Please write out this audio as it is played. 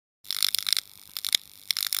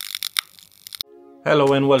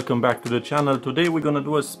Hello and welcome back to the channel. Today we're gonna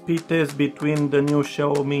do a speed test between the new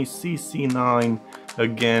Xiaomi CC9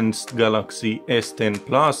 against Galaxy S10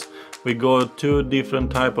 Plus. We got two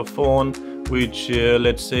different type of phone, which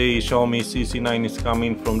let's say Xiaomi CC9 is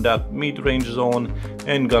coming from that mid-range zone,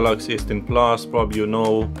 and Galaxy S10 Plus, probably you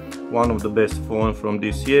know, one of the best phone from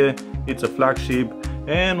this year. It's a flagship,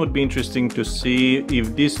 and would be interesting to see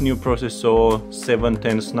if this new processor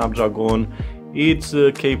 710 Snapdragon it's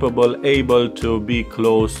able to be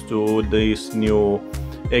close to this new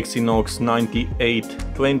Exynos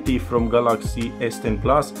 9820 from Galaxy S10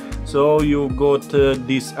 Plus. So you got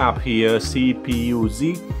this app here,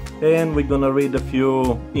 CPUZ, and we're gonna read a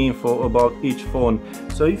few info about each phone.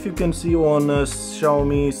 So if you can see on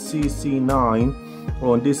Xiaomi CC9,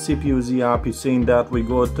 on this CPUZ app, it's saying that we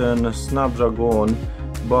got a Snapdragon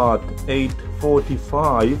but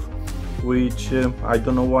 845, which I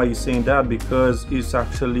don't know why he's saying that, because it's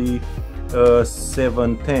actually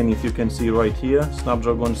 710. If you can see right here,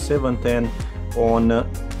 Snapdragon 710 on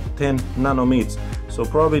 10 nanometers. So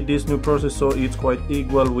probably this new processor is quite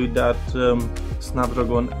equal with that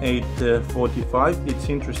Snapdragon 845. It's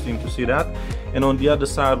interesting to see that. And on the other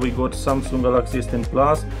side we got Samsung Galaxy S10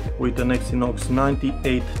 Plus with an Exynos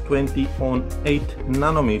 9820 on 8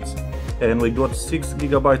 nanometers. And we got 6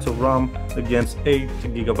 GB of RAM against 8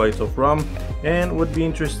 GB of RAM. And would be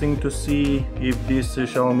interesting to see if this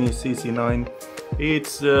Xiaomi CC9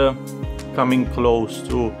 it's coming close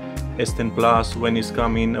to S10 Plus when it's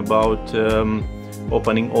coming about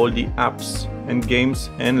opening all the apps and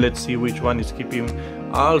games. And let's see which one is keeping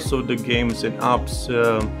also the games and apps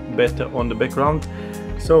better on the background.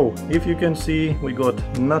 So if you can see, we got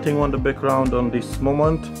nothing on the background on this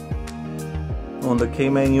moment. On the K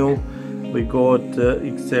menu we got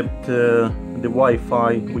except the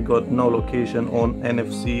Wi-Fi, we got no location on,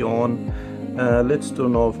 NFC on. Let's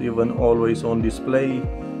turn off even always on display,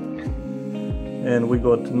 and we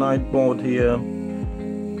got night mode here,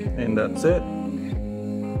 and that's it.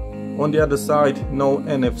 On the other side, no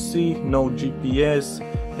NFC, no GPS,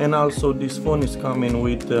 and also this phone is coming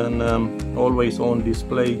with an always on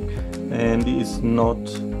display and is not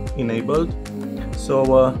enabled,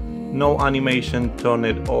 so no animation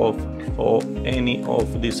turned off for any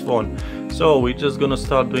of this phone. So we're just gonna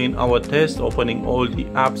start doing our test, opening all the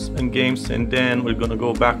apps and games, and then we're gonna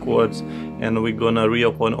go backwards and we're gonna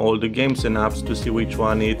reopen all the games and apps to see which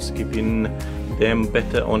one is keeping them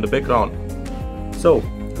better on the background. So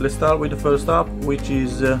let's start with the first app, which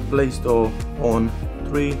is Play Store. On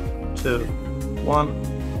 3, 2, 1,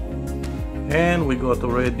 and we got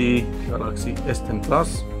already Galaxy S10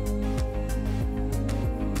 Plus.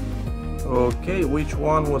 Okay, which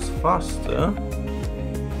one was faster?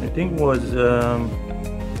 I think was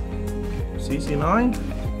CC9.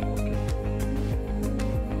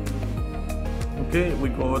 Okay, we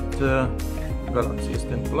got Galaxy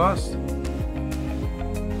S10 Plus.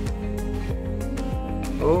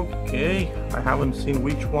 Okay, I haven't seen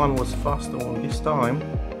which one was faster on this time.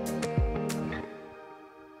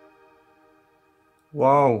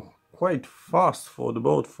 Wow, quite fast for the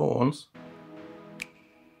both phones.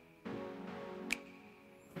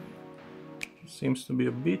 Seems to be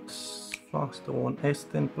a bit faster on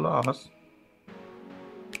S10 Plus.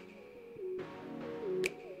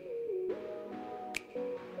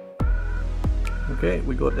 Okay,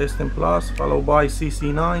 we got S10 Plus followed by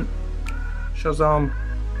CC9, Shazam.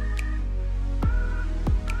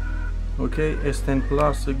 Okay, S10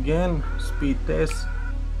 Plus again, speed test.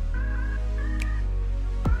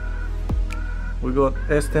 We got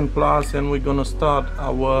S10 Plus, and we're gonna start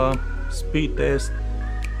our speed test.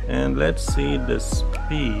 And let's see the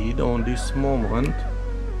speed on this moment,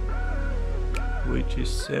 which is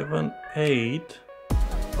 7.8.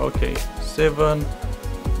 Okay, 7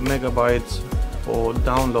 megabytes for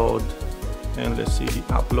download, and let's see the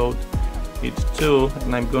upload, it's 2,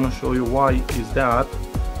 and I'm gonna show you why is that,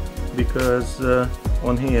 because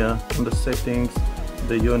on here on the settings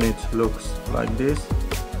the unit looks like this,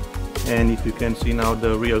 and if you can see now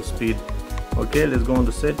the real speed. Okay, let's go on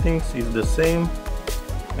the settings, it's the same.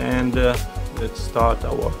 And let's start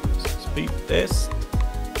our speed test.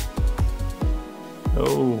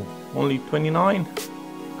 Oh, only 29?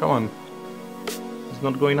 Come on, it's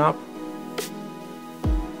not going up?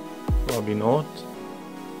 Probably not.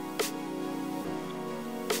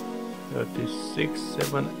 36,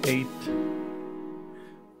 7, 8,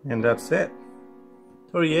 and that's it.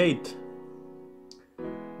 38.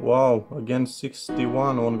 Wow, against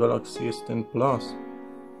 61 on Galaxy S10 Plus.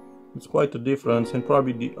 It's quite a difference, and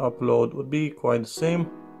probably the upload would be quite the same.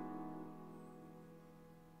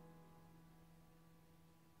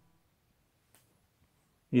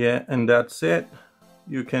 Yeah, and that's it.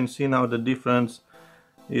 you can see now the difference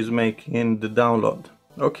is making the download.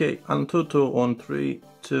 Okay, Antutu on 3,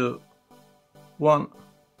 2, 1.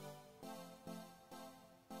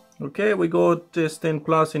 Okay, we got S10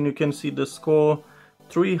 Plus and you can see the score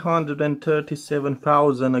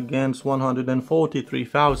 337,000 against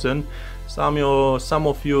 143,000. Some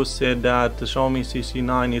of you said that the Xiaomi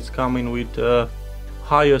CC9 is coming with a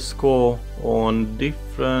higher score on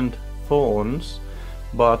different phones,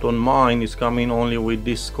 but on mine it's coming only with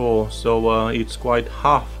this score, so it's quite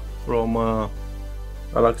half from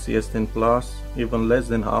Galaxy S10 Plus, even less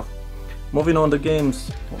than half. Moving on the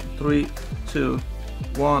games, 3, 2,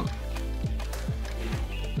 1,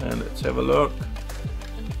 and let's have a look.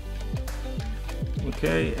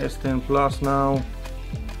 Okay, S10 Plus now.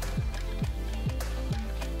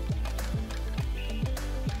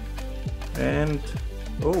 And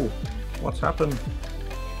oh, what's happened?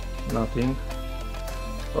 Nothing.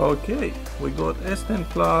 Okay, we got S10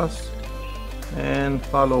 Plus and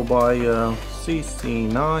followed by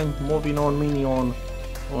CC9. Moving on, Mini on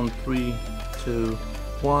 3, 2,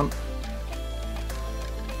 1.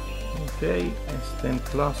 Okay, S10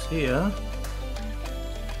 Plus here.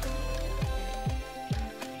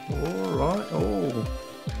 Alright, oh.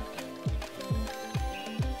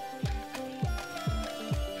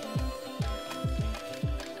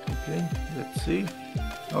 Okay, let's see.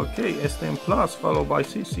 Okay, S10 Plus followed by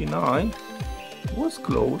CC9. Was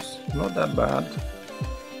close, not that bad.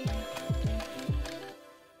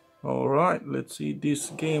 Alright, let's see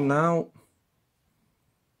this game now.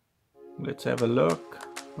 Let's have a look.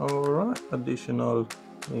 Alright, additional,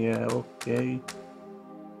 yeah, okay.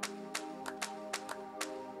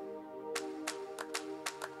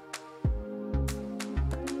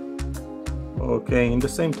 Okay, in the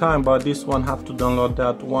same time, but this one have to download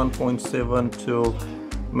that 1.72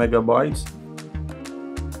 megabytes.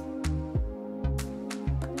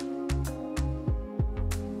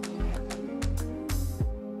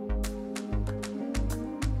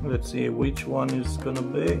 Let's see which one is gonna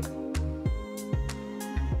be.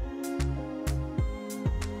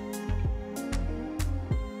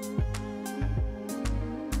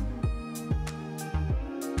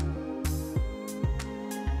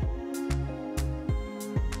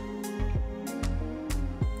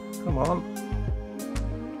 Come on,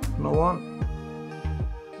 no one.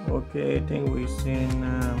 Okay, I think we've seen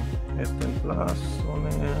S10 Plus on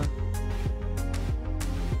here.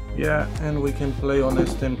 Yeah, and we can play on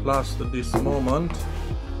S10 Plus at this moment.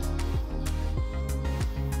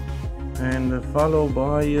 And followed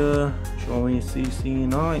by Xiaomi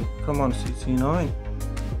CC9. Come on, CC9.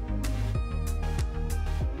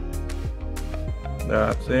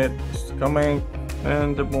 That's it, it's coming.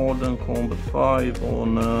 And the Modern Combat 5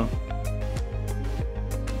 on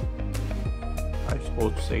I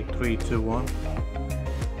suppose to say 3, 2, 1.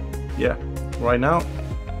 Yeah, right now.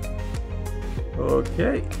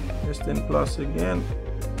 Okay, S10 Plus again.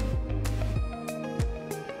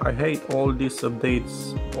 I hate all these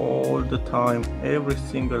updates all the time, every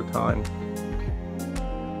single time.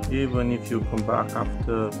 Even if you come back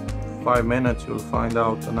after 5 minutes, you'll find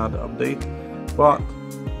out another update. But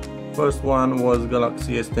first one was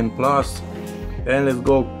Galaxy S10 Plus, and let's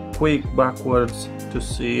go quick backwards to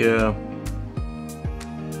see.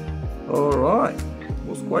 Alright, it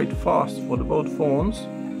was quite fast for the both phones.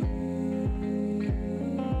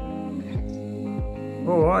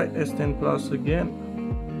 Alright, S10 Plus again.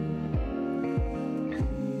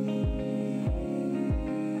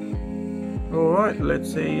 Alright,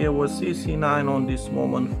 let's say it was CC9 on this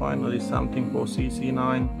moment. Finally something for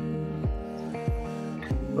CC9.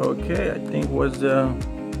 Okay, I think was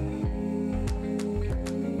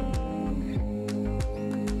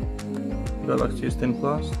Galaxy S10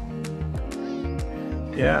 Plus.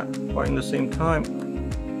 Yeah, quite in the same time.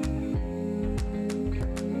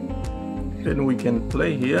 Then we can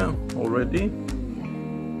play here already.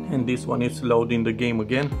 And this one is loading the game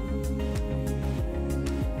again.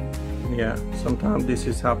 Yeah, sometimes this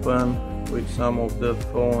has happened with some of the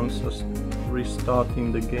phones just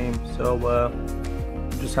restarting the game. So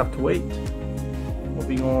just have to wait.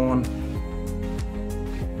 Moving on.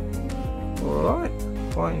 Alright,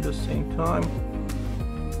 fine the same time,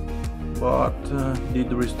 but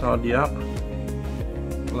did restart the app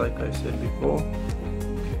like I said before,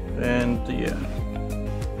 and yeah.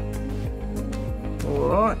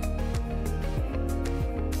 Alright,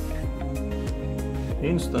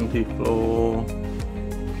 instantly for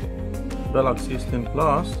Galaxy S10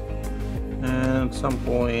 Plus, and at some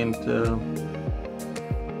point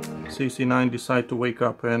CC9 decide to wake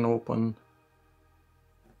up and open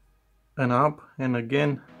an app, and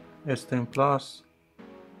again S10 Plus.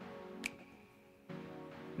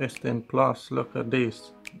 S10 Plus, look at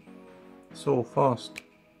this, so fast.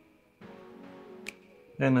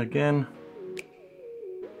 And again,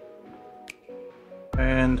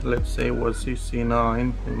 and let's say it was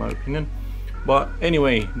CC9 in my opinion. But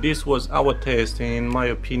anyway, this was our test. In my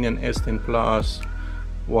opinion, S10 Plus,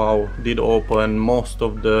 wow, did open most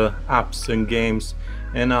of the apps and games,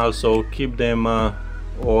 and also keep them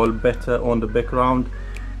all better on the background.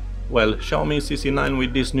 Well, Xiaomi CC9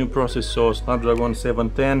 with this new processor, Snapdragon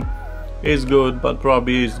 710, is good, but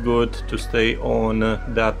probably is good to stay on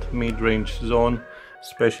that mid-range zone,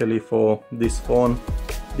 especially for this phone.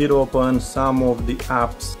 Did open some of the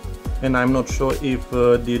apps, and I'm not sure if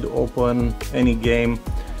did open any game.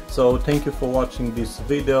 So thank you for watching this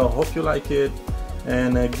video, hope you like it,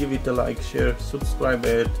 and give it a like, share, subscribe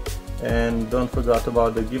it, and don't forget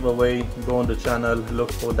about the giveaway. Go on the channel,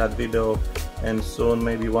 look for that video, and soon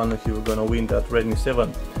maybe one of you are gonna win that Redmi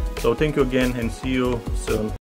 7. So thank you again, and see you soon.